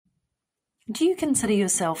Do you consider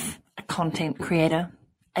yourself a content creator?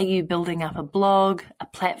 Are you building up a blog, a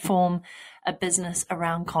platform, a business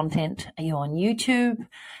around content? Are you on YouTube?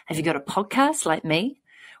 Have you got a podcast like me?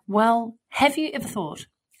 Well, have you ever thought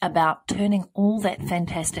about turning all that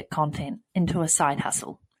fantastic content into a side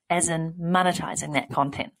hustle, as in monetizing that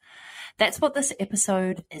content? That's what this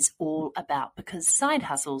episode is all about, because side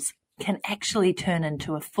hustles can actually turn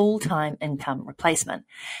into a full-time income replacement.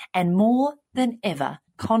 And more than ever,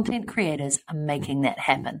 content creators are making that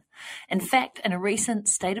happen. In fact, in a recent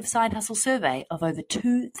State of Side Hustle survey of over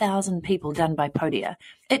 2,000 people done by Podia,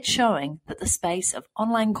 it's showing that the space of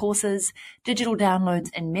online courses, digital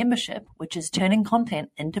downloads, and membership, which is turning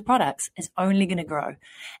content into products, is only going to grow.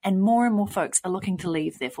 And more folks are looking to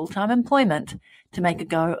leave their full-time employment to make a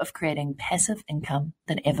go of creating passive income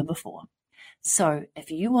than ever before. So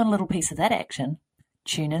if you want a little piece of that action,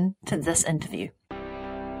 tune in to this interview.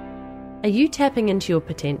 Are you tapping into your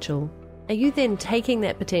potential? Are you then taking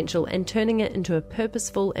that potential and turning it into a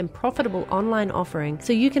purposeful and profitable online offering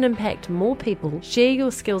so you can impact more people, share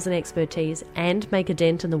your skills and expertise, and make a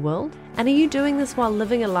dent in the world? And are you doing this while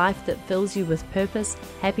living a life that fills you with purpose,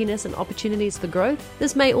 happiness, and opportunities for growth?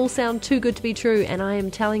 This may all sound too good to be true, and I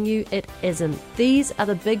am telling you it isn't. These are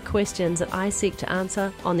the big questions that I seek to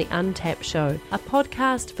answer on The Untapped Show, a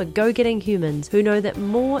podcast for go-getting humans who know that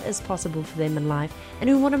more is possible for them in life and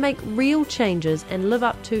who want to make real changes and live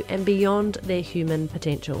up to and beyond their human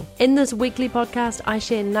potential. In this weekly podcast, I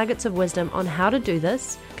share nuggets of wisdom on how to do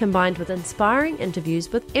this, combined with inspiring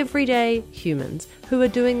interviews with everyday humans who are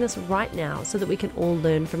doing this right now so that we can all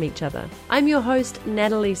learn from each other. I'm your host,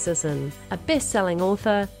 Natalie Sisson, a best-selling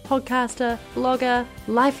author, podcaster, blogger,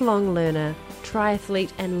 lifelong learner,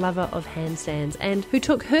 triathlete and lover of handstands, and who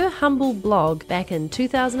took her humble blog back in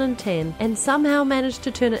 2010 and somehow managed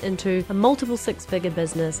to turn it into a multiple six-figure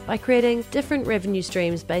business by creating different revenue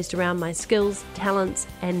streams based around my skills, talents,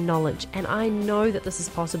 and knowledge. And I know that this is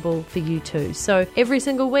possible for you too. So every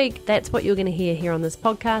single week, that's what you're going to hear here on this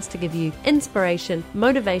podcast, to give you inspiration,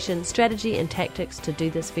 motivation, strategy, and tactics to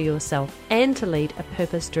do this for yourself and to lead a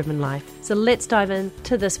purpose-driven life. So let's dive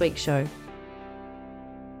into this week's show.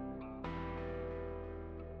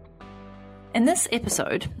 In this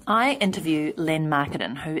episode, I interview Len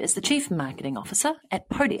Marketing, who is the Chief Marketing Officer at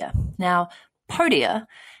Podia. Now, Podia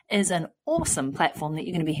is an awesome platform that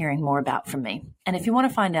you're going to be hearing more about from me. And if you want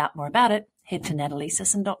to find out more about it, head to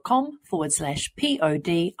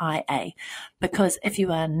nataliesisson.com/PODIA. Because if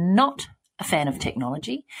you are not a fan of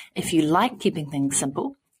technology, if you like keeping things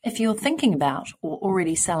simple, if you're thinking about or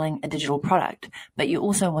already selling a digital product, but you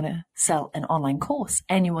also want to sell an online course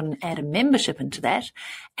and you want to add a membership into that,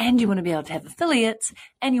 and you want to be able to have affiliates,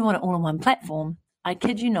 and you want it all on one platform, I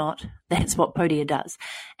kid you not, that's what Podia does.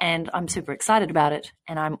 And I'm super excited about it,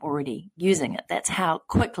 and I'm already using it. That's how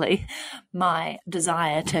quickly my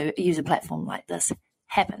desire to use a platform like this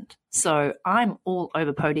happened. So I'm all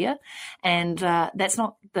over Podia, and that's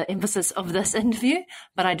not the emphasis of this interview,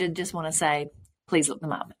 but I did just want to say, please look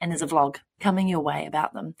them up. And there's a vlog coming your way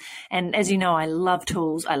about them. And as you know, I love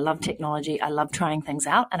tools. I love technology. I love trying things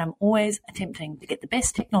out. And I'm always attempting to get the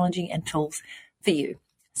best technology and tools for you.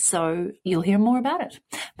 So you'll hear more about it.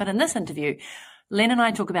 But in this interview, Len and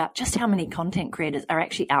I talk about just how many content creators are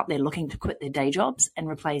actually out there looking to quit their day jobs and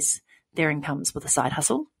replace their incomes with a side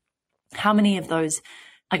hustle. How many of those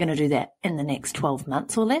are going to do that in the next 12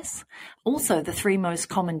 months or less? Also, the 3 most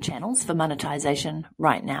common channels for monetization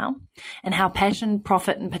right now, and how passion,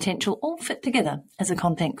 profit, and potential all fit together as a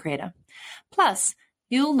content creator. Plus,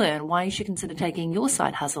 you'll learn why you should consider taking your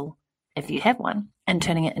side hustle, if you have one, and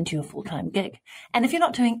turning it into a full-time gig. And if you're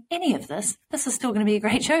not doing any of this, this is still going to be a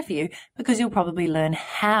great show for you, because you'll probably learn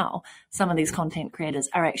how some of these content creators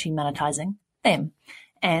are actually monetizing them.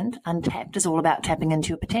 And Untapped is all about tapping into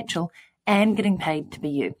your potential and getting paid to be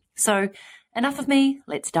you. So enough of me,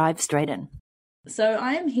 let's dive straight in. So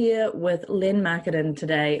I am here with Len Marketing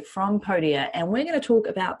today from Podia, and we're going to talk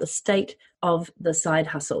about the state of the side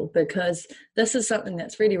hustle, because this is something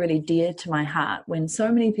that's really, really dear to my heart. When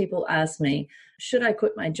so many people ask me, should I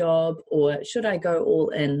quit my job, or should I go all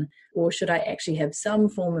in, or should I actually have some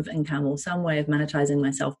form of income or some way of monetizing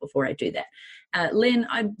myself before I do that? Len,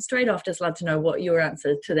 I'd straight off just love to know what your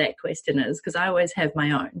answer to that question is, because I always have my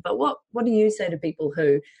own. But what do you say to people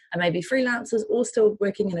who are maybe freelancers or still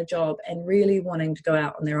working in a job and really wanting to go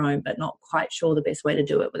out on their own, but not quite sure the best way to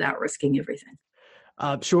do it without risking everything?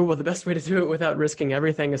 Sure. Well, the best way to do it without risking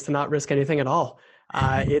everything is to not risk anything at all.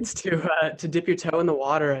 It's to dip your toe in the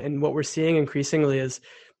water. And what we're seeing increasingly is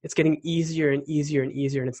it's getting easier and easier and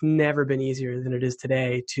easier. And it's never been easier than it is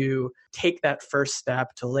today to take that first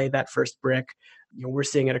step, to lay that first brick, we're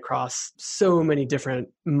seeing it across so many different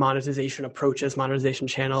monetization approaches, monetization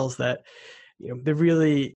channels that, there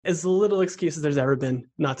really as little excuse as there's ever been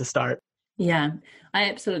not to start. Yeah, I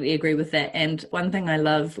absolutely agree with that. And one thing I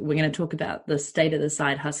love, we're going to talk about the state of the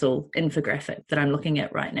side hustle infographic that I'm looking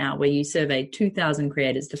at right now, where you surveyed 2,000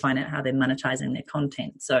 creators to find out how they're monetizing their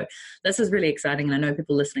content. So this is really exciting. And I know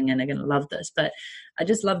people listening in are going to love this, but I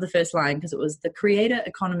just love the first line because it was the creator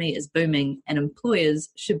economy is booming and employers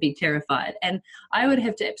should be terrified. And I would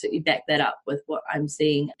have to absolutely back that up with what I'm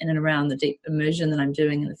seeing in and around the deep immersion that I'm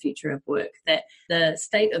doing in the future of work, that the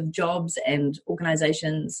state of jobs and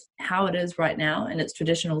organizations, how it is right now in its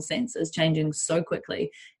traditional sense, is changing so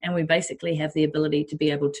quickly. And we basically have the ability to be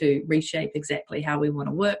able to reshape exactly how we want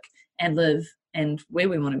to work and live and where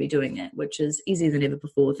we want to be doing that, which is easier than ever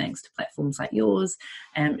before, thanks to platforms like yours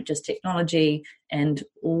and just technology and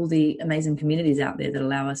all the amazing communities out there that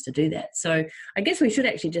allow us to do that. So I guess we should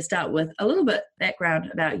actually just start with a little bit background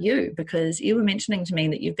about you, because you were mentioning to me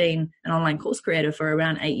that you've been an online course creator for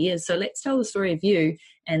around 8 years. So let's tell the story of you,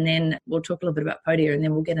 and then we'll talk a little bit about Podia, and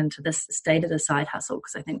then we'll get into this state of the side hustle,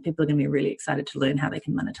 because I think people are going to be really excited to learn how they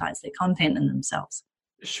can monetize their content and themselves.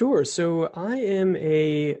 Sure. So I am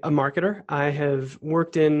a marketer. I have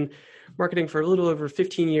worked in marketing for a little over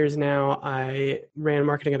 15 years now. I ran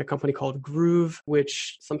marketing at a company called Groove,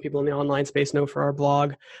 which some people in the online space know for our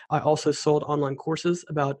blog. I also sold online courses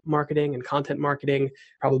about marketing and content marketing.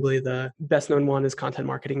 Probably the best known one is Content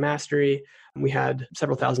Marketing Mastery. We had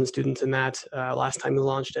several thousand students in that last time we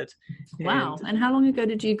launched it. Wow. And how long ago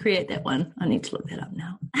did you create that one? I need to look that up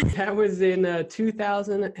now. That was in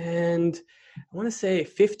 2000 and I want to say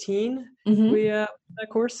 15, we that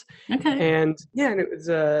course. Okay. And yeah, and it was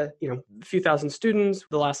a few thousand students.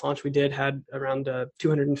 The last launch we did had around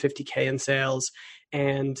 250K in sales.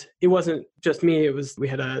 And it wasn't just me, we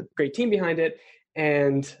had a great team behind it.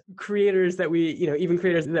 And creators that even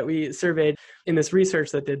creators that we surveyed in this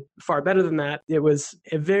research that did far better than that. It was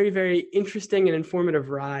a very, very interesting and informative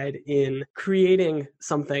ride in creating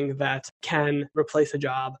something that can replace a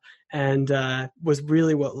job, and was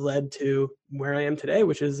really what led to where I am today,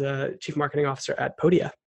 which is Chief Marketing Officer at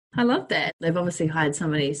Podia. I love that. They've obviously hired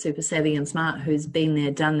somebody super savvy and smart who's been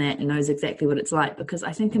there, done that, and knows exactly what it's like. Because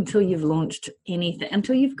I think until you've launched anything,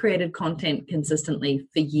 until you've created content consistently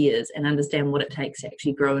for years and understand what it takes to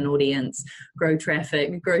actually grow an audience, grow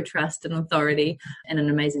traffic, grow trust and authority and an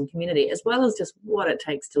amazing community, as well as just what it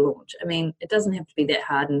takes to launch. I mean, it doesn't have to be that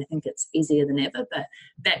hard, and I think it's easier than ever. But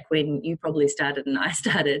back when you probably started and I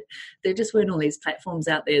started, there just weren't all these platforms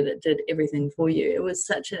out there that did everything for you. It was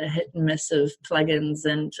such a hit and miss of plugins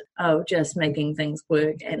and just making things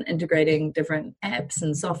work and integrating different apps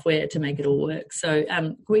and software to make it all work. So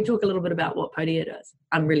can we talk a little bit about what Podia does?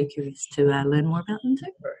 I'm really curious to learn more about them too.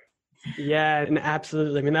 Yeah, and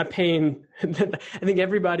absolutely. I mean, that pain, I think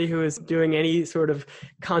everybody who is doing any sort of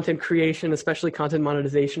content creation, especially content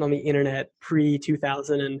monetization on the internet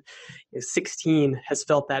pre-2016 has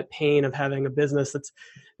felt that pain of having a business that's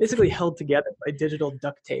basically held together by digital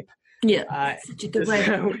duct tape. Yeah, such a good way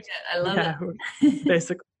to put it. I love it.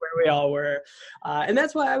 Basically where we all were. And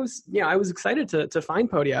that's why I was excited to find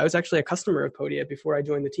Podia. I was actually a customer of Podia before I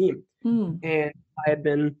joined the team. And I had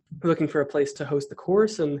been looking for a place to host the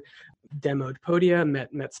course and demoed Podia,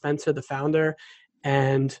 met Spencer, the founder,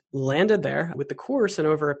 and landed there with the course. And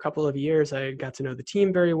over a couple of years, I got to know the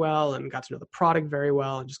team very well and got to know the product very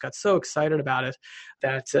well, and just got so excited about it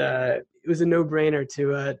that it was a no-brainer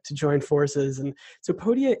to join forces. And so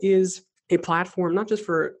Podia is a platform not just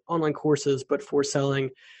for online courses, but for selling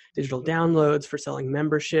digital downloads, for selling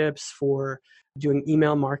memberships, for doing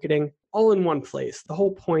email marketing, all in one place. The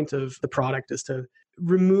whole point of the product is to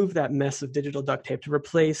remove that mess of digital duct tape, to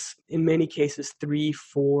replace, in many cases, 3,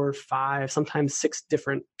 4, 5, sometimes 6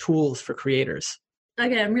 different tools for creators.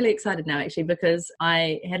 Okay, I'm really excited now, actually, because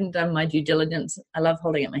I hadn't done my due diligence. I love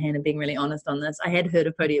holding up my hand and being really honest on this. I had heard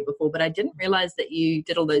of Podia before, but I didn't realize that you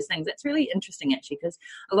did all those things. That's really interesting, actually, because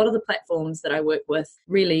a lot of the platforms that I work with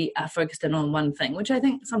really are focused in on one thing, which I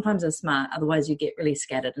think sometimes is smart. Otherwise, you get really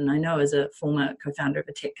scattered. And I know as a former co-founder of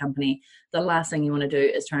a tech company, the last thing you want to do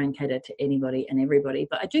is try and cater to anybody and everybody.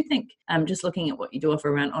 But I do think just looking at what you do offer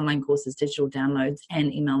around online courses, digital downloads,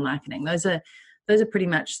 and email marketing, those are pretty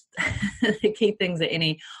much the key things that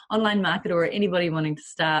any online marketer or anybody wanting to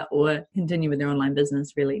start or continue with their online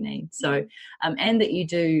business really needs. So, and that you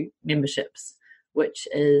do memberships, which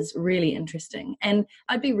is really interesting. And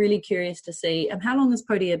I'd be really curious to see, how long has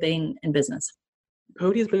Podia been in business?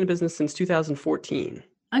 Podia's been in business since 2014.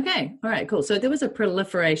 Okay. All right, cool. So there was a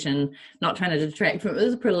proliferation, not trying to detract from it, there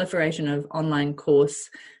was a proliferation of online course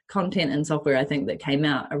content and software, I think, that came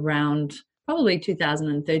out around probably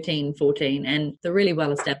 2013, 14, and the really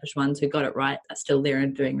well-established ones who got it right are still there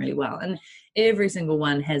and doing really well. And every single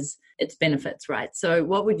one has its benefits, right? So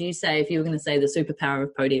what would you say if you were going to say the superpower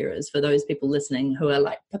of Podia is for those people listening who are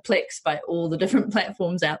like perplexed by all the different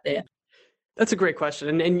platforms out there? That's a great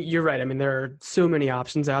question. And you're right. I mean, there are so many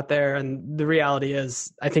options out there. And the reality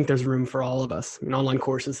is, I think there's room for all of us. I mean, online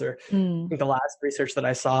courses are, I think the last research that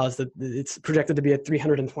I saw is that it's projected to be a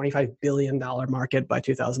 $325 billion market by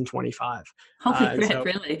 2025. Holy crap,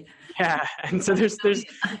 really? Yeah. And so there's going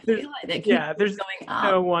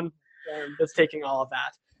up. no one that's taking all of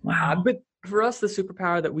that. Wow. But for us, the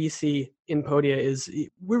superpower that we see in Podia is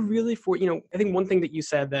we're really I think one thing that you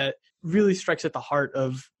said that really strikes at the heart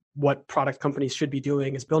of what product companies should be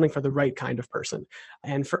doing is building for the right kind of person.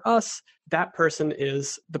 And for us, that person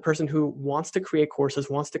is the person who wants to create courses,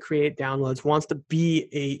 wants to create downloads, wants to be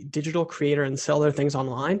a digital creator and sell their things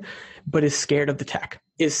online, but is scared of the tech,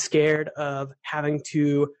 is scared of having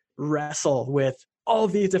to wrestle with all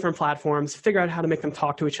of these different platforms, figure out how to make them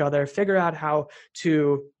talk to each other, figure out how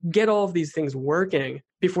to get all of these things working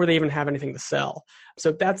before they even have anything to sell.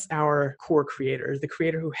 So that's our core creator, the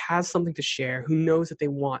creator who has something to share, who knows that they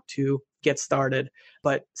want to get started,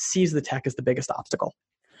 but sees the tech as the biggest obstacle.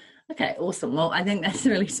 Okay, awesome. Well, I think that's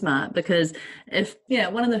really smart because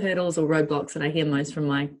one of the hurdles or roadblocks that I hear most from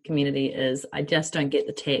my community is I just don't get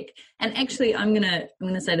the tech. And actually, I'm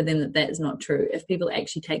gonna say to them that is not true. If people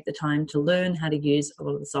actually take the time to learn how to use a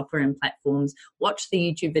lot of the software and platforms, watch the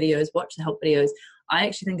YouTube videos, watch the help videos, I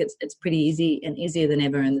actually think it's pretty easy and easier than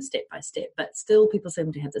ever in the step-by-step. But still, people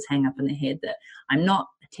seem to have this hang up in their head that I'm not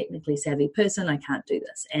a technically savvy person, I can't do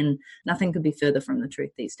this. And nothing could be further from the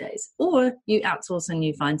truth these days. Or you outsource and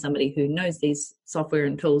you find somebody who knows these software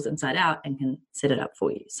and tools inside out and can set it up for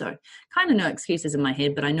you. So kind of no excuses in my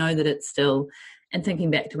head, but I know that it's still, and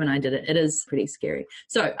thinking back to when I did it, it is pretty scary.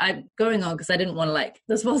 So I'm going on because I didn't want to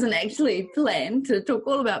this wasn't actually planned to talk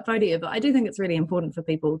all about Podia, but I do think it's really important for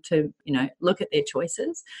people to, look at their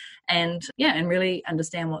choices and really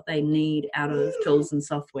understand what they need out of tools and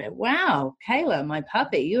software. Wow, Kayla, my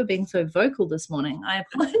puppy, you were being so vocal this morning. I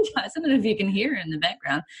apologize. I don't know if you can hear her in the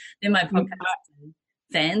background. They're my podcast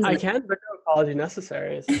fans. I can, but no apology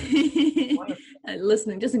necessary.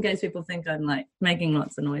 Listening, just in case people think I'm making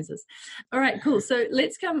lots of noises. All right, cool. So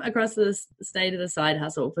let's come across to the state of the side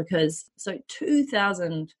hustle because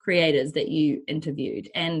 2,000 creators that you interviewed.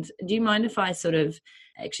 And do you mind if I sort of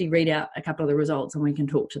actually read out a couple of the results and we can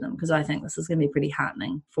talk to them? Because I think this is going to be pretty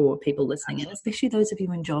heartening for people listening, and especially those of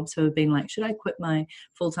you in jobs who have been like, should I quit my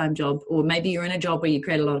full-time job? Or maybe you're in a job where you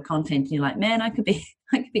create a lot of content and you're like, man, I could be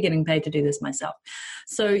getting paid to do this myself.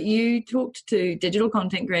 So you talked to digital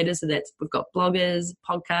content creators. So we've got bloggers,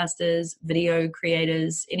 podcasters, video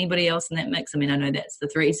creators, anybody else in that mix? I mean, I know that's the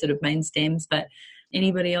three sort of main stems, but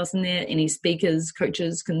anybody else in there? Any speakers,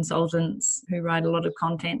 coaches, consultants who write a lot of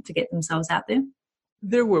content to get themselves out there?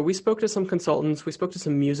 There were. We spoke to some consultants. We spoke to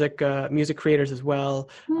some music creators as well,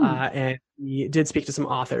 and we did speak to some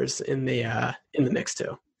authors in the mix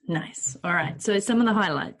too. Nice. All right. So some of the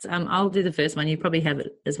highlights. I'll do the first one. You probably have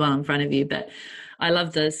it as well in front of you, but I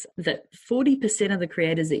love this, that 40% of the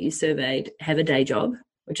creators that you surveyed have a day job,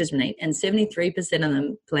 which is neat, and 73% of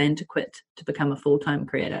them plan to quit to become a full-time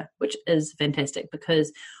creator, which is fantastic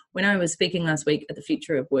because when I was speaking last week at the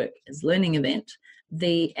Future of Work is Learning event,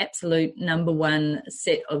 the absolute number one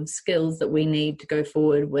set of skills that we need to go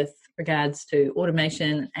forward with regards to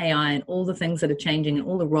automation, AI, and all the things that are changing and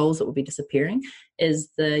all the roles that will be disappearing is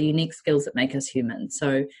the unique skills that make us human.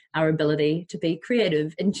 So our ability to be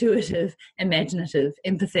creative, intuitive, imaginative,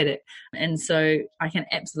 empathetic. And so I can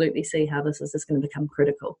absolutely see how this is just going to become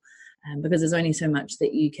critical. Because there's only so much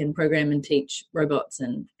that you can program and teach robots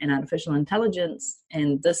and artificial intelligence,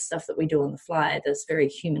 and this stuff that we do on the fly, this very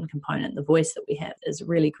human component, the voice that we have is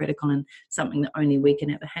really critical and something that only we can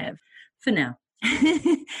ever have for now.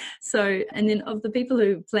 So, and then of the people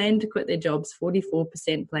who plan to quit their jobs,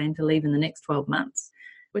 44% plan to leave in the next 12 months,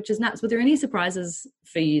 which is nuts. Were there any surprises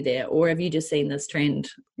for you there, or have you just seen this trend,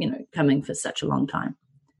 coming for such a long time?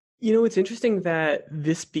 It's interesting that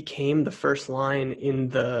this became the first line in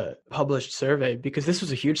the published survey because this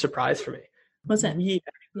was a huge surprise for me. Was it?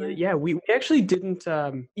 We actually didn't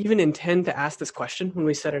even intend to ask this question when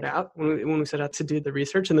we set it out, when we set out to do the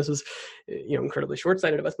research. And this was, incredibly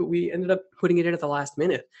short-sighted of us, but we ended up putting it in at the last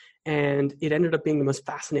minute. And it ended up being the most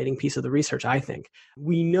fascinating piece of the research, I think.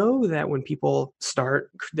 We know that when people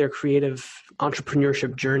start their creative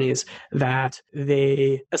entrepreneurship journeys, that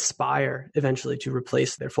they aspire eventually to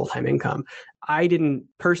replace their full-time income. I didn't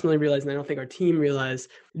personally realize, and I don't think our team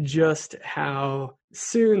realized, just how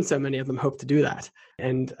soon so many of them hope to do that.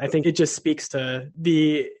 And I think it just speaks to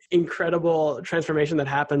the incredible transformation that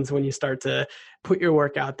happens when you start to put your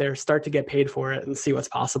work out there, start to get paid for it, and see what's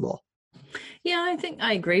possible. Yeah, I think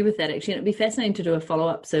I agree with that, actually. And it'd be fascinating to do a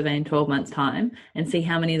follow-up survey in 12 months' time and see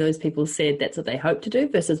how many of those people said that's what they hoped to do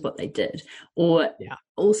versus what they did. Or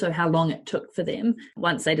also how long it took for them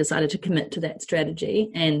once they decided to commit to that strategy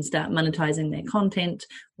and start monetizing their content,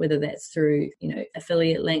 whether that's through,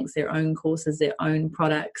 affiliate links, their own courses, their own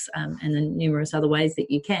products, and the numerous other ways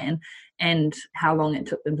that you can, and how long it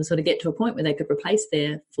took them to sort of get to a point where they could replace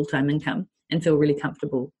their full-time income and feel really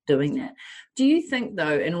comfortable doing that. Do you think,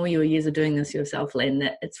 though, in all your years of doing this yourself, Len,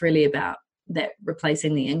 that it's really about that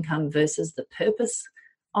replacing the income versus the purpose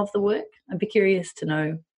of the work? I'd be curious to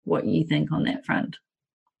know what you think on that front.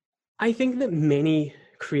 I think that many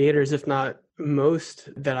creators, if not most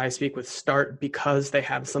that I speak with, start because they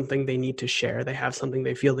have something they need to share. They have something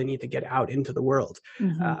they feel they need to get out into the world.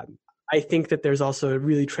 Mm-hmm. I think that there's also a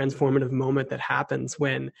really transformative moment that happens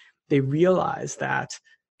when they realize that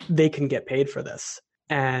they can get paid for this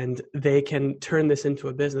and they can turn this into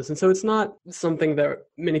a business. And so it's not something that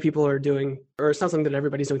many people are doing, or it's not something that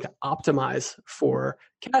everybody's doing to optimize for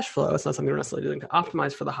cash flow. It's not something they're necessarily doing to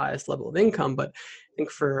optimize for the highest level of income. But I think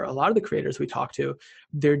for a lot of the creators we talk to,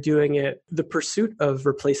 they're doing it, the pursuit of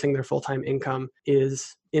replacing their full-time income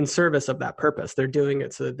is in service of that purpose. They're doing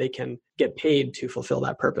it so that they can get paid to fulfill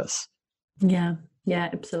that purpose. Yeah,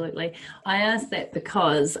 absolutely. I ask that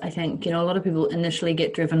because I think, a lot of people initially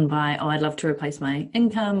get driven by, I'd love to replace my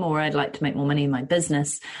income, or I'd like to make more money in my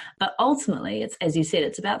business. But ultimately, it's, as you said,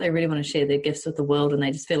 it's about they really want to share their gifts with the world and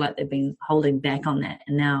they just feel like they've been holding back on that.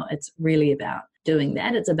 And now it's really about doing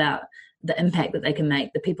that. It's about the impact that they can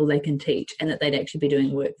make, the people they can teach, and that they'd actually be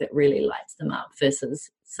doing work that really lights them up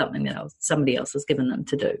versus something that somebody else has given them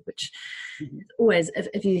to do, which always,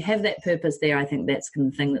 if you have that purpose there, I think that's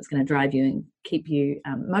the thing that's going to drive you and keep you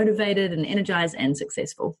motivated and energized and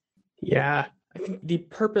successful. Yeah. I think the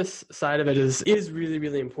purpose side of it is really,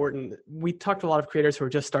 really important. We talked to a lot of creators who are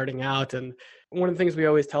just starting out, and one of the things we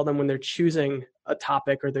always tell them when they're choosing a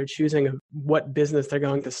topic or they're choosing what business they're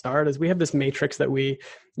going to start is we have this matrix that we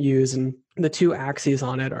use, and the two axes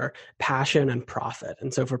on it are passion and profit.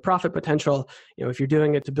 And so for profit potential, if you're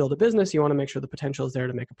doing it to build a business, you want to make sure the potential is there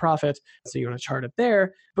to make a profit. So you want to chart it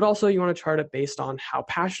there, but also you want to chart it based on how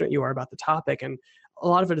passionate you are about the topic. And a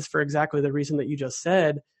lot of it is for exactly the reason that you just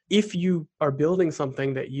said. If you are building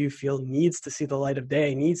something that you feel needs to see the light of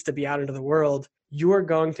day, needs to be out into the world, you are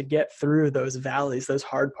going to get through those valleys, those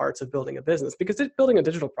hard parts of building a business, because building a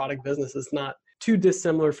digital product business is not too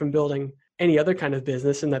dissimilar from building any other kind of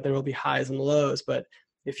business in that there will be highs and lows. But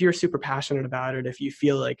if you're super passionate about it, if you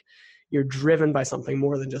feel like you're driven by something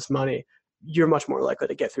more than just money, you're much more likely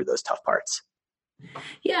to get through those tough parts.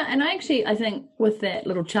 Yeah, and I think with that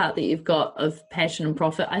little chart that you've got of passion and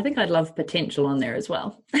profit, I think I'd love potential on there as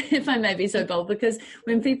well, if I may be so bold, because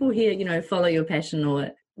when people hear, follow your passion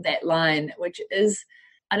or that line, which is,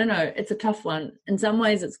 I don't know, it's a tough one. In some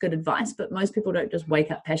ways it's good advice, but most people don't just wake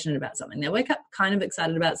up passionate about something. They wake up kind of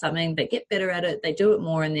excited about something, they get better at it, they do it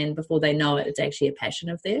more, and then before they know it, it's actually a passion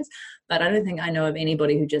of theirs. But I don't think I know of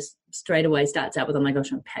anybody who just straight away starts out with, oh my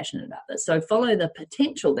gosh, I'm passionate about this. So follow the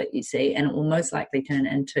potential that you see, and it will most likely turn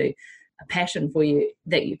into a passion for you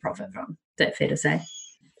that you profit from. Is that fair to say?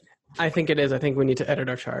 I think it is. I think we need to edit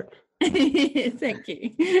our chart. Thank you.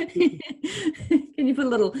 Can you put a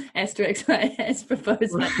little asterisk right as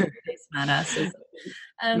proposed by smart asses?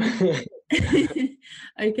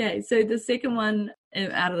 Okay, so the second one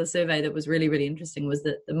out of the survey that was really, really interesting was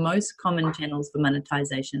that the most common channels for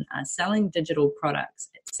monetization are selling digital products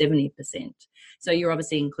at 70%. So you're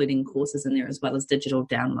obviously including courses in there as well as digital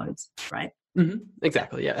downloads, right? Mm-hmm.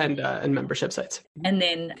 Exactly, yeah, and membership sites. And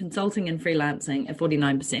then consulting and freelancing at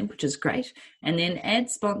 49%, which is great. And then ad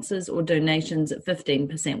sponsors or donations at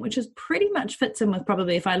 15%, which is pretty much fits in with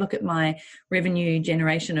probably, if I look at my revenue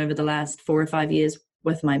generation over the last 4 or 5 years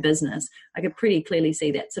with my business, I could pretty clearly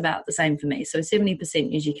see that's about the same for me. So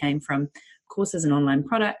 70% usually came from courses and online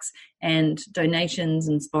products, and donations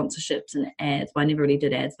and sponsorships and ads. Well, I never really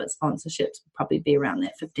did ads, but sponsorships would probably be around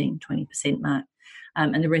that 15-20% mark.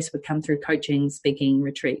 And the rest would come through coaching, speaking,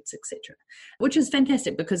 retreats, etc., which is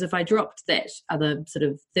fantastic, because if I dropped that other sort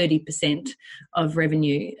of 30% of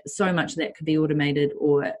revenue, so much of that could be automated,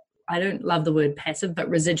 or I don't love the word passive, but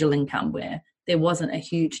residual income, where there wasn't a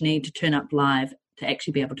huge need to turn up live to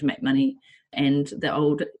actually be able to make money. And the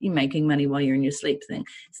old you're making money while you're in your sleep thing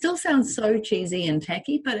still sounds so cheesy and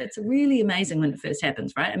tacky, but it's really amazing when it first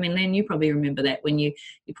happens, right? I mean, Len, you probably remember that when you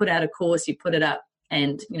put out a course, you put it up,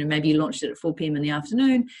 and, maybe you launched it at 4 p.m. in the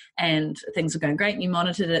afternoon and things were going great and you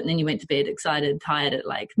monitored it, and then you went to bed excited, tired at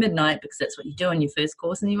like midnight, because that's what you do on your first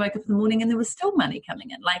course, and you wake up in the morning and there was still money coming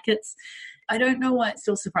in. I don't know why it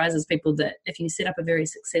still surprises people that if you set up a very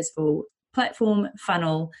successful platform,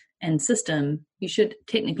 funnel, and system, you should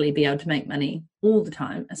technically be able to make money all the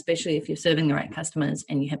time, especially if you're serving the right customers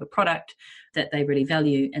and you have a product that they really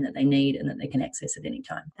value and that they need and that they can access at any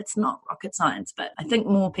time. It's not rocket science, but I think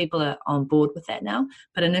more people are on board with that now.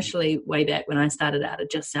 But initially, way back when I started out,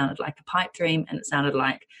 it just sounded like a pipe dream and it sounded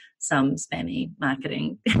like some spammy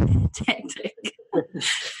marketing tactic.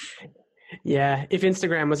 Yeah, if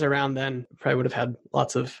Instagram was around then, probably would have had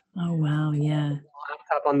lots of oh wow, yeah,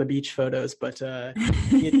 laptop on the beach photos. But I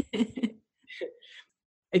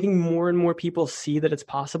think more and more people see that it's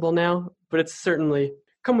possible now, but it's certainly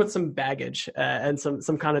come with some baggage and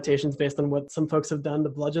some connotations based on what some folks have done to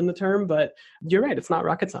bludgeon the term. But you're right, it's not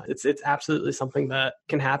rocket science. It's absolutely something that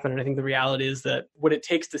can happen. And I think the reality is that what it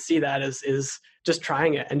takes to see that is just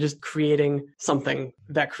trying it and just creating something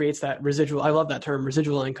that creates that residual. I love that term,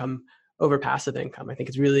 residual income over passive income. I think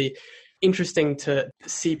it's really interesting to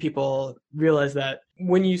see people realize that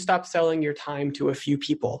when you stop selling your time to a few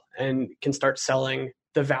people and can start selling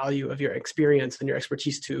the value of your experience and your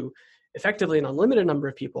expertise to effectively an unlimited number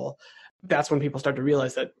of people, that's when people start to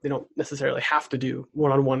realize that they don't necessarily have to do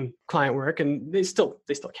one-on-one client work, and they still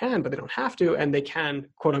can, but they don't have to, and they can,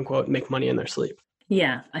 quote unquote, make money in their sleep.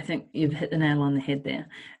 Yeah, I think you've hit the nail on the head there.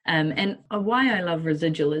 And why I love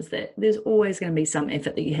residual is that there's always going to be some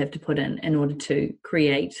effort that you have to put in order to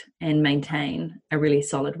create and maintain a really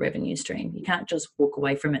solid revenue stream. You can't just walk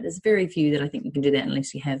away from it. There's very few that I think you can do that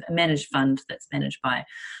unless you have a managed fund that's managed by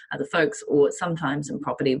other folks, or sometimes in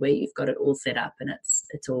property where you've got it all set up and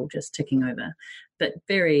it's all just ticking over. But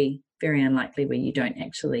very, very unlikely where you don't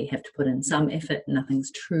actually have to put in some effort.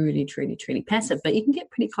 Nothing's truly, truly, truly passive, but you can get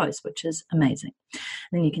pretty close, which is amazing.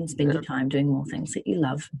 And then you can spend your time doing more things that you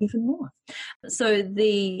love even more. So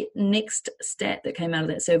the next stat that came out of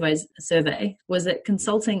that survey was that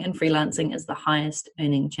consulting and freelancing is the highest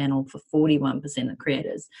earning channel for 41% of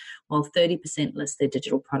creators, while 30% list their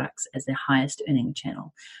digital products as their highest earning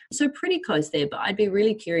channel. So pretty close there, but I'd be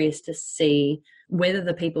really curious to see whether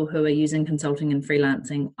the people who are using consulting and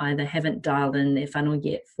freelancing either haven't dialed in their funnel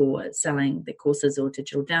yet for selling their courses or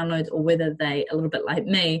digital downloads, or whether they, a little bit like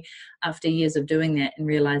me, after years of doing that and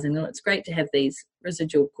realizing, oh, it's great to have these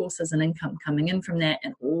residual courses and income coming in from that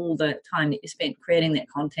and all the time that you spent creating that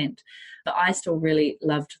content. But I still really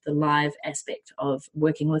loved the live aspect of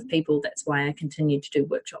working with people. That's why I continued to do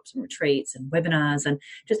workshops and retreats and webinars and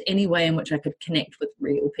just any way in which I could connect with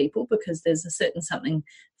real people, because there's a certain something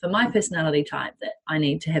for my personality type that I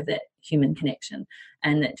need to have that human connection,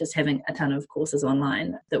 and that just having a ton of courses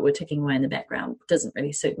online that were ticking away in the background doesn't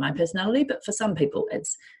really suit my personality. But for some people,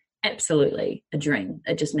 it's absolutely a dream.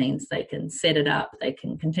 It just means they can set it up, they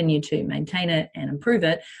can continue to maintain it and improve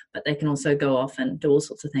it, but they can also go off and do all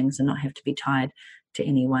sorts of things and not have to be tied to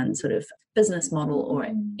any one sort of business model or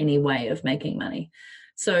any way of making money.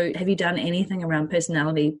 So have you done anything around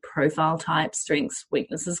personality profile type, strengths,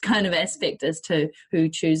 weaknesses kind of aspect as to who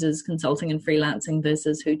chooses consulting and freelancing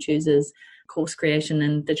versus who chooses course creation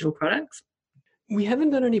and digital products? We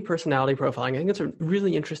haven't done any personality profiling. I think it's a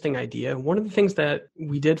really interesting idea. One of the things that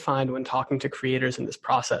we did find when talking to creators in this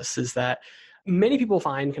process is that many people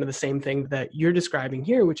find kind of the same thing that you're describing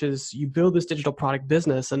here, which is you build this digital product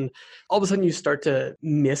business and all of a sudden you start to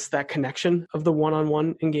miss that connection of the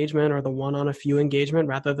one-on-one engagement or the one-on-a-few engagement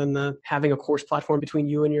rather than the having a course platform between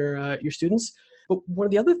you and your students. But one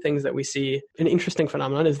of the other things that we see, an interesting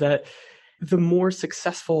phenomenon, is that the more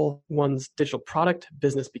successful one's digital product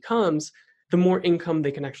business becomes, the more income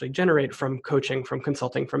they can actually generate from coaching, from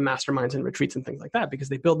consulting, from masterminds and retreats and things like that, because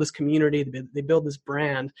they build this community, they build this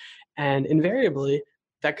brand, and invariably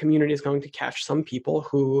that community is going to catch some people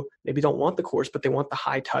who maybe don't want the course, but they want the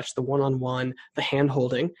high touch, the one-on-one, the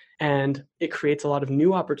hand-holding, and it creates a lot of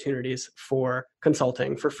new opportunities for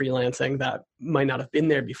consulting, for freelancing that might not have been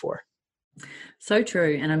there before. So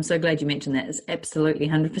true. And I'm so glad you mentioned that. It's absolutely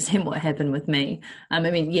 100% what happened with me. I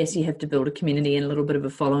mean, yes, you have to build a community and a little bit of a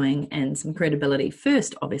following and some credibility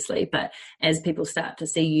first, obviously. But as people start to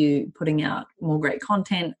see you putting out more great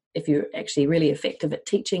content, if you're actually really effective at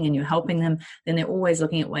teaching and you're helping them, then they're always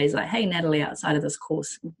looking at ways like, hey, Natalie, outside of this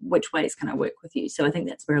course, which ways can I work with you? So I think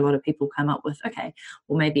that's where a lot of people come up with, okay,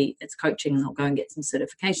 well, maybe it's coaching and they'll go and get some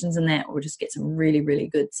certifications in that, or just get some really, really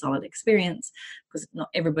good, solid experience, because not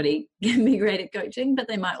everybody can be great at coaching, but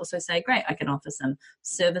they might also say, great, I can offer some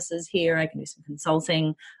services here. I can do some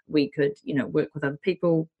consulting. We could, work with other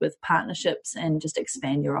people with partnerships and just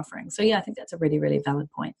expand your offering. So yeah, I think that's a really, really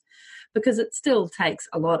valid point. because it still takes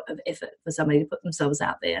a lot of effort for somebody to put themselves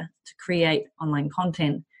out there to create online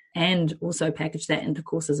content and also package that into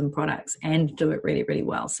courses and products and do it really, really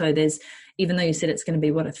well. So there's, even though you said it's going to be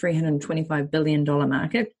a $325 billion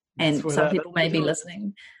market, and some people may be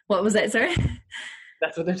listening. What was that, sorry?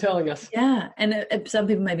 That's what they're telling us. Yeah. And some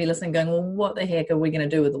people may be listening going, well, what the heck are we going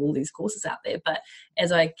to do with all these courses out there? But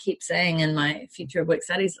as I keep saying in my Future of Work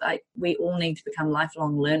studies, like, we all need to become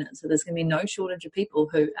lifelong learners. So there's going to be no shortage of people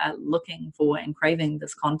who are looking for and craving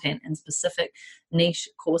this content and specific niche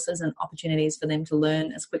courses and opportunities for them to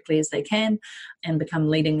learn as quickly as they can and become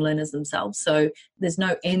leading learners themselves. So there's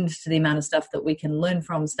no end to the amount of stuff that we can learn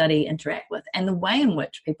from, study, interact with. And the way in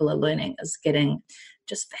which people are learning is getting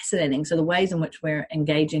just fascinating. So the ways in which we're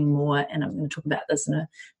engaging more, and I'm going to talk about this in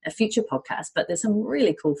a future podcast, but there's some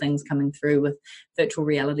really cool things coming through with virtual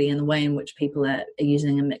reality and the way in which people are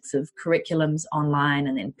using a mix of curriculums online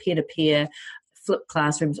and then peer-to-peer, flipped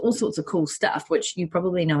classrooms, all sorts of cool stuff, which you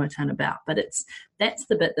probably know a ton about. But that's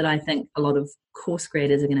the bit that I think a lot of course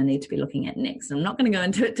creators are going to need to be looking at next. I'm not going to go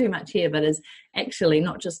into it too much here, but is actually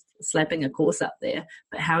not just slapping a course up there,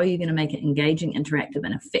 but how are you going to make it engaging, interactive,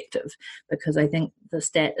 and effective? Because I think the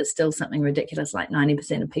stat is still something ridiculous, like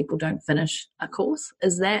 90% of people don't finish a course.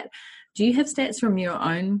 Do you have stats from your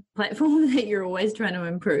own platform that you're always trying to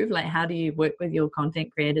improve? Like, how do you work with your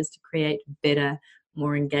content creators to create better,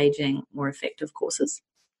 more engaging, more effective courses?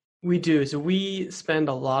 We do. So we spend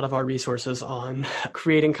a lot of our resources on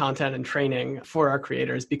creating content and training for our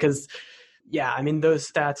creators because,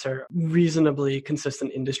 those stats are reasonably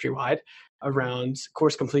consistent industry-wide around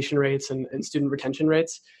course completion rates and student retention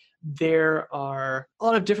rates. There are a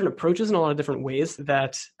lot of different approaches and a lot of different ways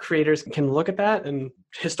that creators can look at that. And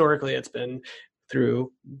historically, it's been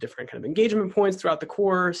through different kind of engagement points throughout the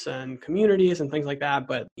course and communities and things like that.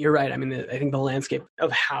 But you're right. I think the landscape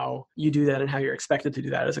of how you do that and how you're expected to do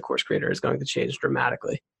that as a course creator is going to change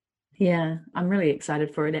dramatically. Yeah, I'm really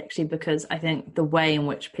excited for it actually, because I think the way in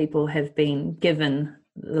which people have been given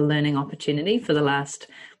the learning opportunity for the last,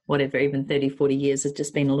 even 30, 40 years has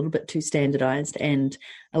just been a little bit too standardized and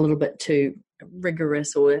a little bit too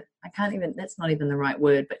rigorous, or that's not even the right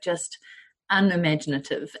word, but just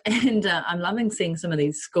unimaginative. And I'm loving seeing some of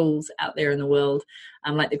these schools out there in the world,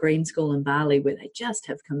 like the Green School in Bali, where they just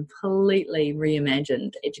have completely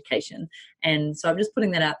reimagined education. And so I'm just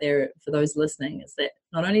putting that out there for those listening, is that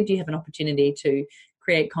not only do you have an opportunity to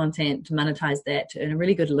create content, to monetize that, to earn a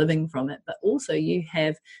really good living from it, but also you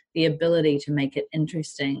have the ability to make it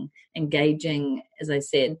interesting, engaging, as I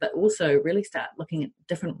said, but also really start looking at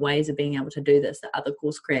different ways of being able to do this that other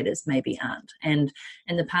course creators maybe aren't. And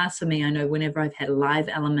in the past for me, I know whenever I've had a live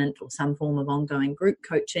element or some form of ongoing group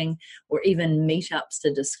coaching or even meetups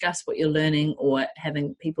to discuss what you're learning, or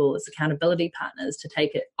having people as accountability partners to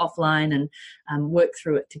take it offline and work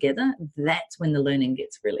through it together, that's when the learning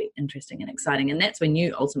gets really interesting and exciting. And that's when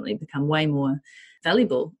you ultimately become way more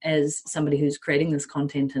valuable as somebody who's creating this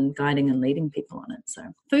content and guiding and leading people on it. So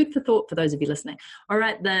food for thought for those of you listening. All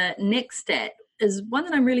right, the next stat is one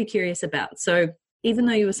that I'm really curious about. So even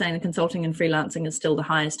though you were saying the consulting and freelancing is still the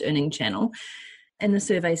highest earning channel, in the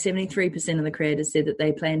survey, 73% of the creators said that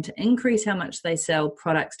they plan to increase how much they sell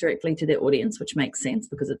products directly to their audience, which makes sense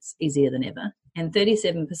because it's easier than ever. And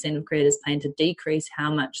 37% of creators plan to decrease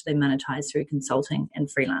how much they monetize through consulting and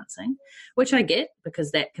freelancing, which I get,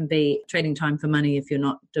 because that can be trading time for money if you're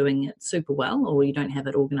not doing it super well or you don't have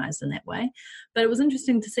it organized in that way. But it was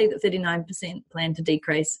interesting to see that 39% plan to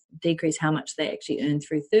decrease how much they actually earn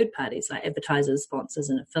through third parties like advertisers, sponsors,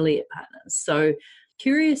 and affiliate partners. So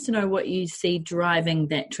curious to know what you see driving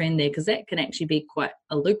that trend there, because that can actually be quite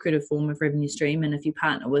a lucrative form of revenue stream. And if you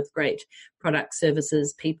partner with great product,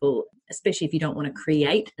 services, people, especially if you don't want to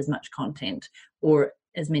create as much content or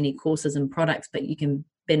as many courses and products, but you can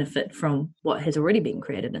benefit from what has already been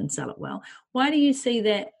created and sell it well. Why do you see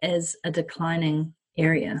that as a declining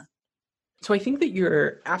area? So I think that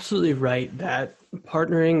you're absolutely right that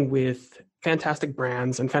partnering with fantastic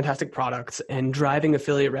brands and fantastic products and driving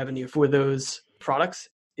affiliate revenue for those products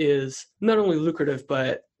is not only lucrative,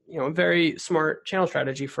 but a very smart channel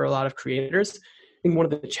strategy for a lot of creators. I think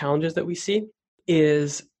one of the challenges that we see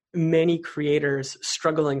is many creators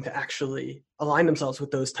struggling to actually align themselves with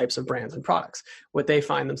those types of brands and products. What they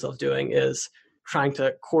find themselves doing is trying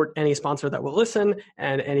to court any sponsor that will listen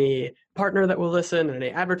and any partner that will listen and any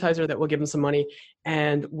advertiser that will give them some money.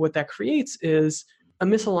 And what that creates is a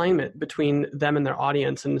misalignment between them and their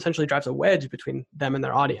audience, and essentially drives a wedge between them and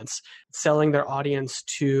their audience, selling their audience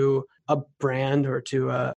to a brand or to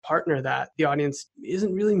a partner that the audience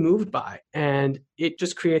isn't really moved by. And it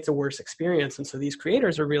just creates a worse experience. And so these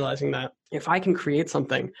creators are realizing that if I can create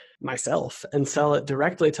something myself and sell it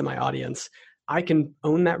directly to my audience, I can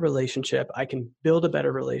own that relationship. I can build a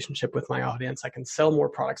better relationship with my audience. I can sell more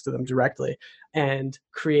products to them directly and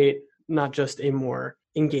create not just a more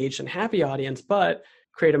engaged and happy audience, but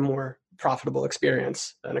create a more profitable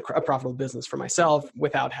experience and a profitable business for myself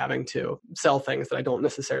without having to sell things that I don't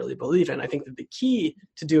necessarily believe in. I think that the key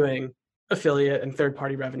to doing affiliate and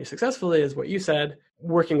third-party revenue successfully is what you said,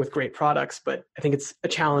 working with great products. But I think it's a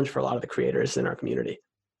challenge for a lot of the creators in our community.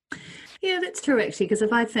 Yeah, that's true, actually, because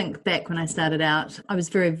if I think back when I started out, I was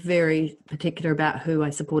very, very particular about who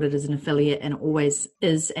I supported as an affiliate, and always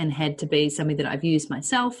is and had to be somebody that I've used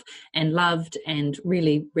myself and loved and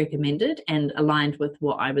really recommended and aligned with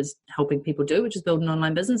what I was helping people do, which is build an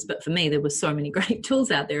online business. But for me, there were so many great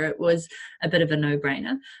tools out there. It was a bit of a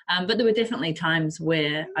no-brainer. But there were definitely times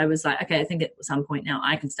where I was like, okay, I think at some point now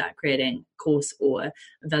I can start creating a course or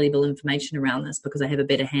valuable information around this because I have a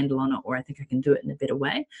better handle on it, or I think I can do it in a better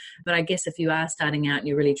way. But I guess if you are starting out and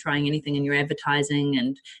you're really trying anything in your advertising,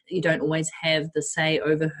 and you don't always have the say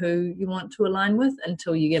over who you want to align with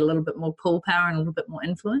until you get a little bit more pull power and a little bit more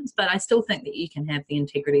influence. But I still think that you can have the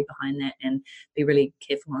integrity behind that and be really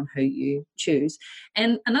careful on who you choose.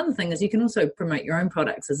 And another thing is you can also promote your own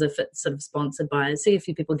products as if it's sort of sponsored by, I see a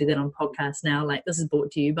few people do that on podcasts now, like this is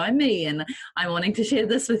brought to you by me and I'm wanting to share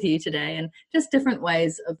this with you today, and just different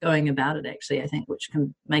ways of going about it, actually, I think, which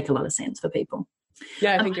can make a lot of sense for people.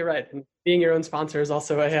 Yeah, I think you're right. And being your own sponsor is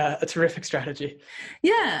also a terrific strategy.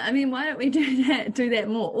 Yeah, I mean, why don't we do that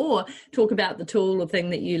more, or talk about the tool or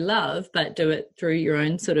thing that you love, but do it through your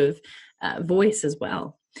own sort of voice as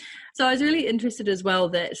well. So I was really interested as well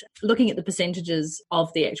that looking at the percentages of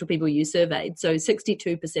the actual people you surveyed, so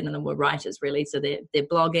 62% of them were writers, really. So they're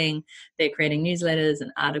blogging, they're creating newsletters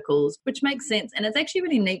and articles, which makes sense. And it's actually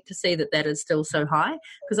really neat to see that is still so high,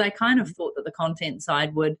 because I kind of thought that the content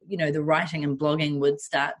side would, the writing and blogging would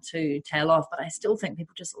start to tail off. But I still think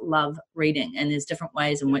people just love reading, and there's different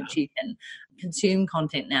ways in which you can consume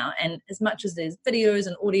content now. And as much as there's videos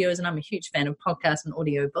and audios, and I'm a huge fan of podcasts and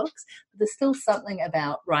audio books, but there's still something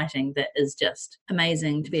about writing that is just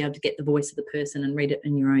amazing, to be able to get the voice of the person and read it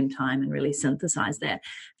in your own time and really synthesize that.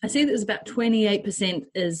 I see that there's about 28%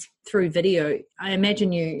 is through video. I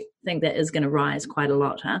imagine you think that is going to rise quite a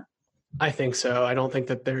lot, huh? I think so. I don't think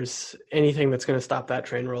that there's anything that's going to stop that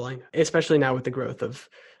train rolling, especially now with the growth of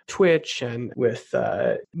Twitch and with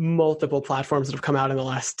multiple platforms that have come out in the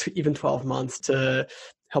last even 12 months to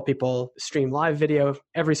help people stream live video.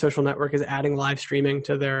 Every social network is adding live streaming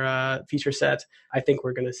to their feature set. I think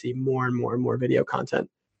we're going to see more and more and more video content.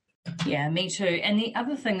 Yeah, me too. And the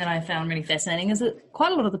other thing that I found really fascinating is that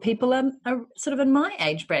quite a lot of the people are sort of in my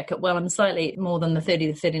age bracket. Well, I'm slightly more than the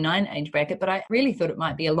 30 to 39 age bracket, but I really thought it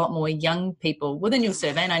might be a lot more young people within your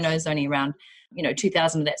survey. And I know it's only around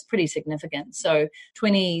 2,000, that's pretty significant. So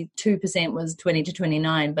 22% was 20 to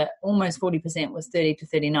 29, but almost 40% was 30 to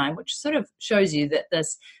 39, which sort of shows you that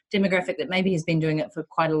this demographic that maybe has been doing it for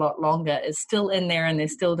quite a lot longer is still in there and they're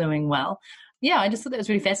still doing well. Yeah, I just thought that was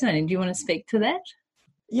really fascinating. Do you want to speak to that?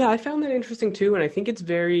 Yeah, I found that interesting too. And I think it's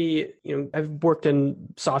very, I've worked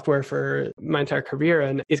in software for my entire career,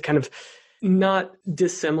 and it's kind of not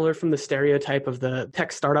dissimilar from the stereotype of the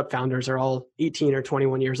tech startup founders are all 18 or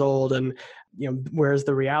 21 years old. And, whereas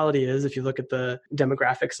the reality is, if you look at the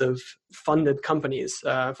demographics of funded companies,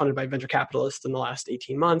 funded by venture capitalists in the last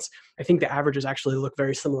 18 months, I think the averages actually look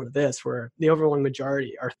very similar to this, where the overwhelming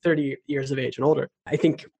majority are 30 years of age and older. I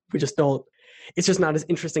think it's just not as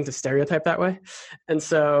interesting to stereotype that way. And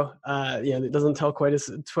so, it doesn't tell quite as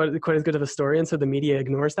good of a story. And so the media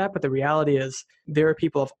ignores that. But the reality is there are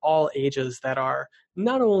people of all ages that are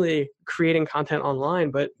not only creating content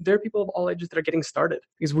online, but there are people of all ages that are getting started.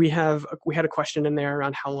 Because we had a question in there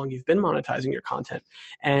around how long you've been monetizing your content.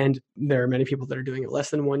 And there are many people that are doing it less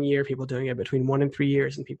than 1 year, people doing it between 1 and 3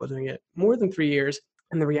 years, and people doing it more than 3 years.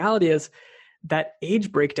 And the reality is that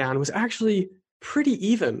age breakdown was actually pretty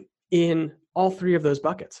even in all three of those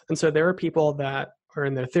buckets. And so there are people that are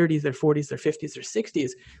in their 30s, their 40s, their 50s, their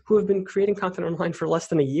 60s who have been creating content online for less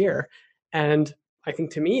than a year. And I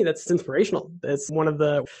think to me, that's inspirational. It's one of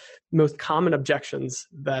the most common objections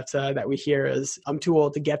that we hear is, I'm too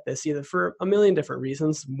old to get this, either for a million different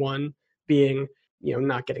reasons. One being,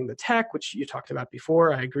 not getting the tech, which you talked about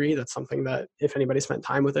before. I agree. That's something that if anybody spent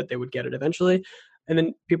time with it, they would get it eventually. And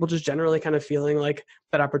then people just generally kind of feeling like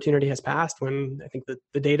that opportunity has passed, when I think that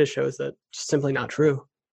the data shows that it's simply not true.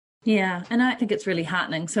 Yeah, and I think it's really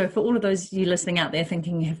heartening. So for all of those you listening out there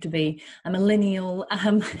thinking you have to be a millennial,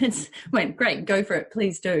 great, go for it,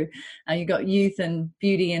 please do. You got youth and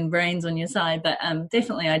beauty and brains on your side, but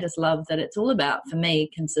definitely I just love that it's all about, for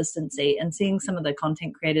me, consistency, and seeing some of the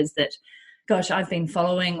content creators that, gosh, I've been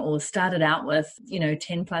following or started out with,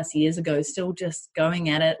 10 plus years ago, still just going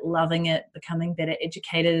at it, loving it, becoming better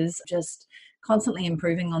educators, just constantly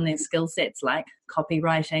improving on their skill sets like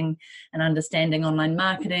copywriting and understanding online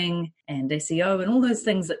marketing and SEO and all those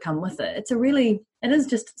things that come with it. It is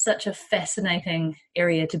just such a fascinating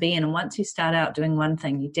area to be in. And once you start out doing one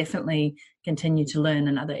thing, you definitely continue to learn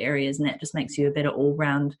in other areas. And that just makes you a better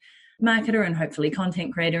all-round marketer and hopefully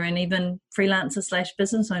content creator and even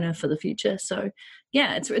freelancer/business owner for the future. So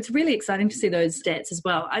yeah, it's really exciting to see those stats as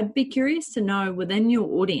well. I'd be curious to know, within your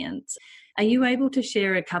audience, are you able to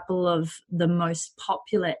share a couple of the most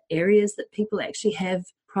popular areas that people actually have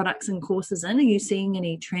products and courses in? Are you seeing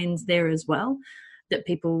any trends there as well that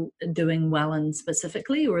people are doing well in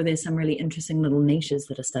specifically, or are there some really interesting little niches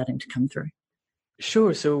that are starting to come through?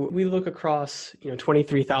 Sure. So we look across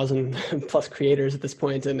 23,000 plus creators at this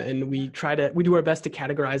point, and we do our best to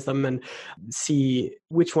categorize them and see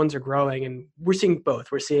which ones are growing. And we're seeing both.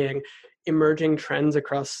 We're seeing emerging trends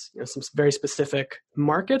across some very specific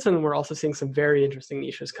markets, and we're also seeing some very interesting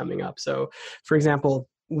niches coming up. So, for example,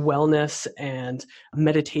 wellness and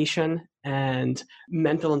meditation and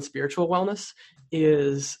mental and spiritual wellness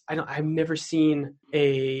I've never seen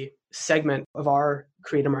a segment of our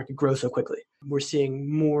creator market grow so quickly. We're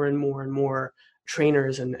seeing more and more and more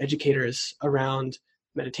trainers and educators around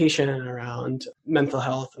meditation and around mental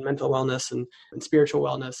health and mental wellness and spiritual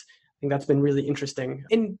wellness. I think that's been really interesting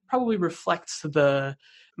and probably reflects the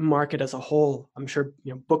market as a whole. I'm sure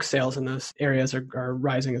book sales in those areas are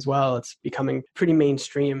rising as well. It's becoming pretty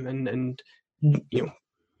mainstream and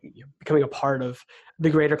becoming a part of the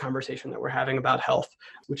greater conversation that we're having about health,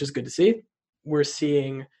 which is good to see. We're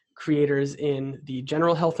seeing creators in the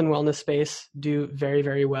general health and wellness space do very,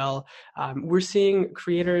 very well. We're seeing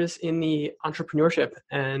creators in the entrepreneurship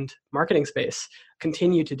and marketing space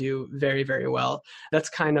continue to do very, very well. That's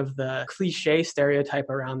kind of the cliche stereotype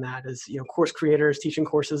around that is, course creators teaching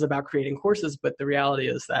courses about creating courses. But the reality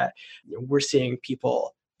is that we're seeing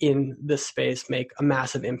people in this space make a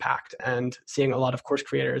massive impact and seeing a lot of course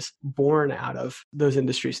creators born out of those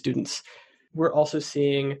industry students. We're also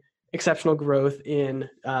seeing exceptional growth in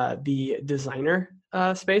the designer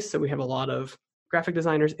space. So we have a lot of graphic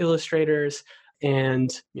designers, illustrators, and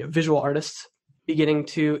visual artists beginning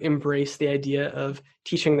to embrace the idea of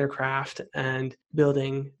teaching their craft and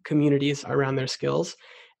building communities around their skills.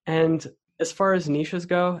 And as far as niches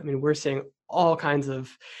go, we're seeing all kinds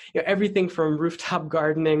of, everything from rooftop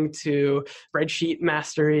gardening to spreadsheet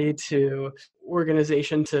mastery to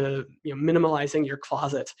organization to minimalizing your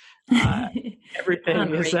closet.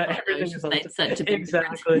 Everything is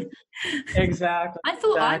exactly. I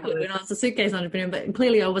thought I would when I was a suitcase entrepreneur, but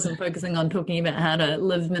clearly I wasn't focusing on talking about how to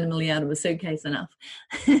live minimally out of a suitcase enough.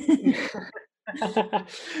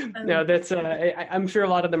 No, that's. I'm sure a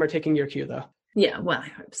lot of them are taking your cue, though. Yeah, well, I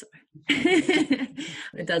hope so.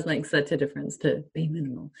 It does make such a difference to be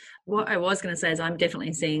minimal. What I was going to say is I'm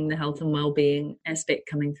definitely seeing the health and well-being aspect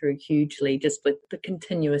coming through hugely, just with the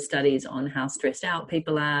continuous studies on how stressed out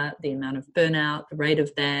people are, the amount of burnout, the rate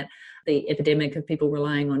of that, the epidemic of people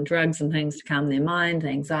relying on drugs and things to calm their mind,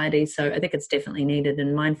 anxiety. So I think it's definitely needed,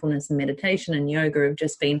 and mindfulness and meditation and yoga have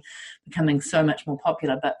just been becoming so much more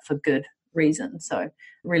popular, but for good reason. So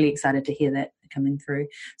really excited to hear that coming through.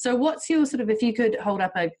 So what's your if you could hold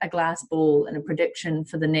up a glass ball and a prediction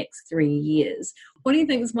for the next 3 years, what do you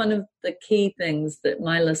think is one of the key things that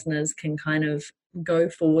my listeners can kind of go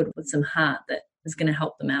forward with some heart that is going to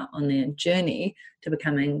help them out on their journey to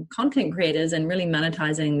becoming content creators and really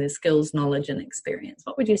monetizing their skills, knowledge, and experience?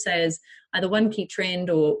 What would you say is either one key trend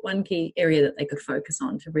or one key area that they could focus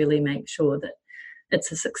on to really make sure that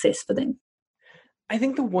it's a success for them? I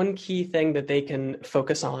think the one key thing that they can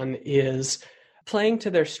focus on is playing to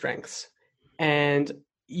their strengths and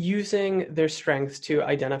using their strengths to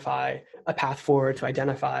identify a path forward, to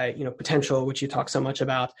identify, potential, which you talk so much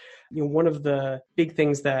about. One of the big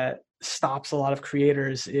things that stops a lot of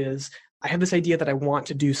creators is, I have this idea that I want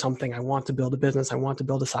to do something. I want to build a business. I want to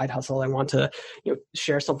build a side hustle. I want to,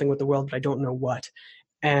 share something with the world, but I don't know what.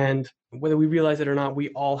 And whether we realize it or not, we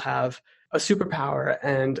all have a superpower.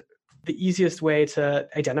 And the easiest way to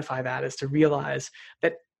identify that is to realize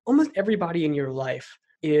that almost everybody in your life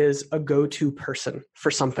is a go-to person for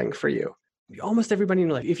something for you. Almost everybody in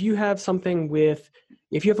your life. If you have something with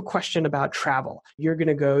If you have a question about travel, you're going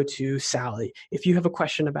to go to Sally. If you have a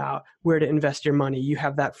question about where to invest your money, you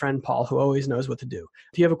have that friend Paul who always knows what to do.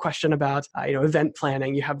 If you have a question about event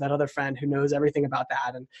planning, you have that other friend who knows everything about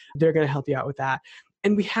that, and they're going to help you out with that.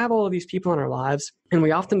 And we have all of these people in our lives, and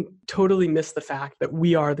we often totally miss the fact that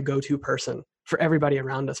we are the go-to person for everybody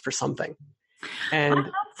around us for something. And I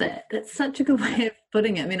love that. That's such a good way of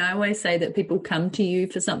putting it. I mean, I always say that people come to you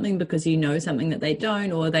for something because you know something that they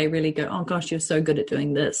don't, or they really go, oh gosh, you're so good at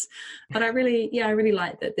doing this. But I really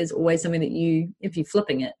like that there's always something that you, if you're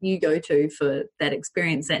flipping it, you go to for that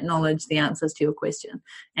experience, that knowledge, the answers to your question.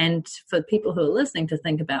 And for people who are listening to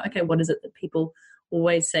think about, okay, what is it that people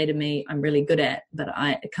always say to me I'm really good at, but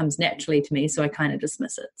it comes naturally to me, so I kind of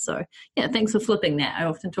dismiss it. So yeah, thanks for flipping that. I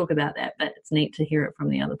often talk about that, but it's neat to hear it from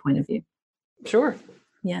the other point of view. Sure.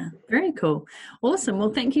 Yeah, very cool. Awesome.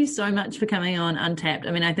 Well, thank you so much for coming on Untapped.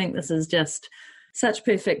 I mean, I think this is just such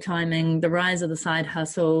perfect timing, the rise of the side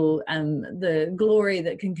hustle, the glory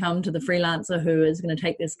that can come to the freelancer who is going to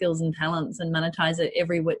take their skills and talents and monetize it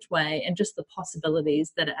every which way, and just the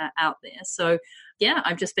possibilities that are out there. So yeah,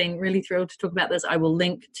 I've just been really thrilled to talk about this. I will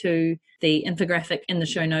link to the infographic in the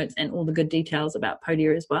show notes and all the good details about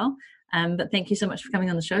Podia as well. But thank you so much for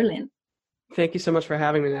coming on the show, Len. Thank you so much for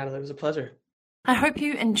having me, Natalie. It was a pleasure. I hope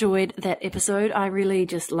you enjoyed that episode. I really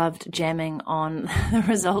just loved jamming on the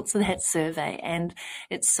results of that survey, and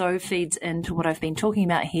it so feeds into what I've been talking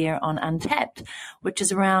about here on Untapped, which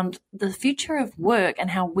is around the future of work and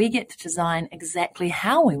how we get to design exactly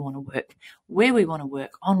how we want to work, where we want to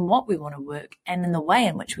work, on what we want to work, and in the way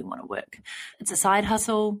in which we want to work. It's a side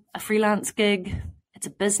hustle, a freelance gig, it's a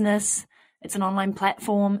business, it's an online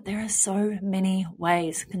platform. There are so many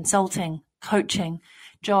ways, consulting, coaching,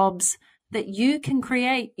 jobs, that you can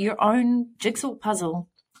create your own jigsaw puzzle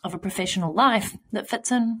of a professional life that fits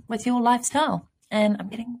in with your lifestyle. And I'm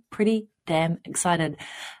getting pretty damn excited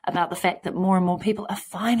about the fact that more and more people are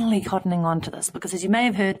finally cottoning on to this, because as you may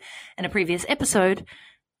have heard in a previous episode,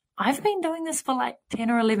 I've been doing this for like 10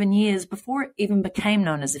 or 11 years before it even became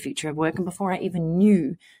known as the future of work and before I even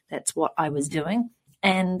knew that's what I was doing.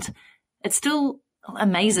 And it still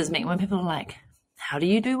amazes me when people are like, how do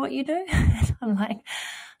you do what you do? And I'm like,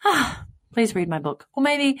 please read my book. Or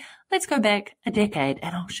maybe let's go back a decade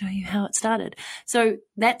and I'll show you how it started. So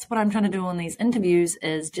that's what I'm trying to do on these interviews,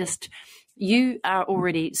 is just, you are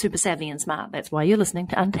already super savvy and smart. That's why you're listening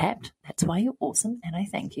to Untapped. That's why you're awesome, and I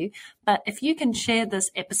thank you. But if you can share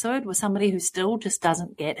this episode with somebody who still just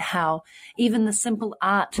doesn't get how even the simple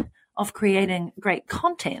art of creating great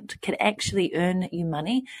content could actually earn you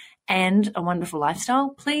money and a wonderful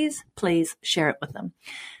lifestyle, please share it with them.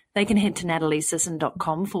 They can head to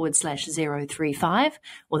nataliesisson.com/035,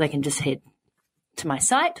 or they can just head to my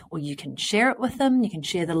site, or you can share it with them. You can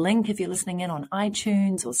share the link if you're listening in on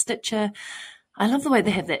iTunes or Stitcher. I love the way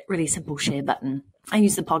they have that really simple share button. I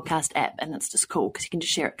use the podcast app, and it's just cool because you can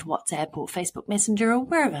just share it to WhatsApp or Facebook Messenger or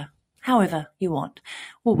wherever, however you want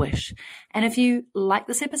or wish. And if you like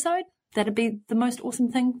this episode, that'd be the most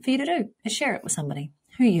awesome thing for you to do, is share it with somebody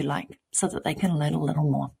who you like so that they can learn a little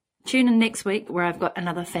more. Tune in next week where I've got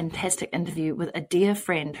another fantastic interview with a dear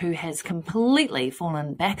friend who has completely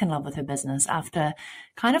fallen back in love with her business after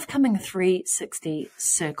kind of coming a 360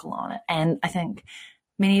 circle on it. And I think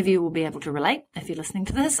many of you will be able to relate if you're listening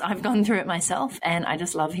to this. I've gone through it myself, and I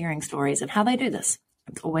just love hearing stories of how they do this.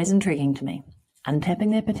 It's always intriguing to me,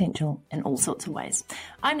 untapping their potential in all sorts of ways.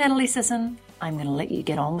 I'm Natalie Sisson. I'm going to let you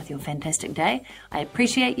get on with your fantastic day. I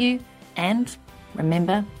appreciate you, and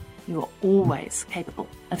remember, you are always capable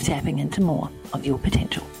of tapping into more of your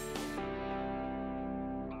potential.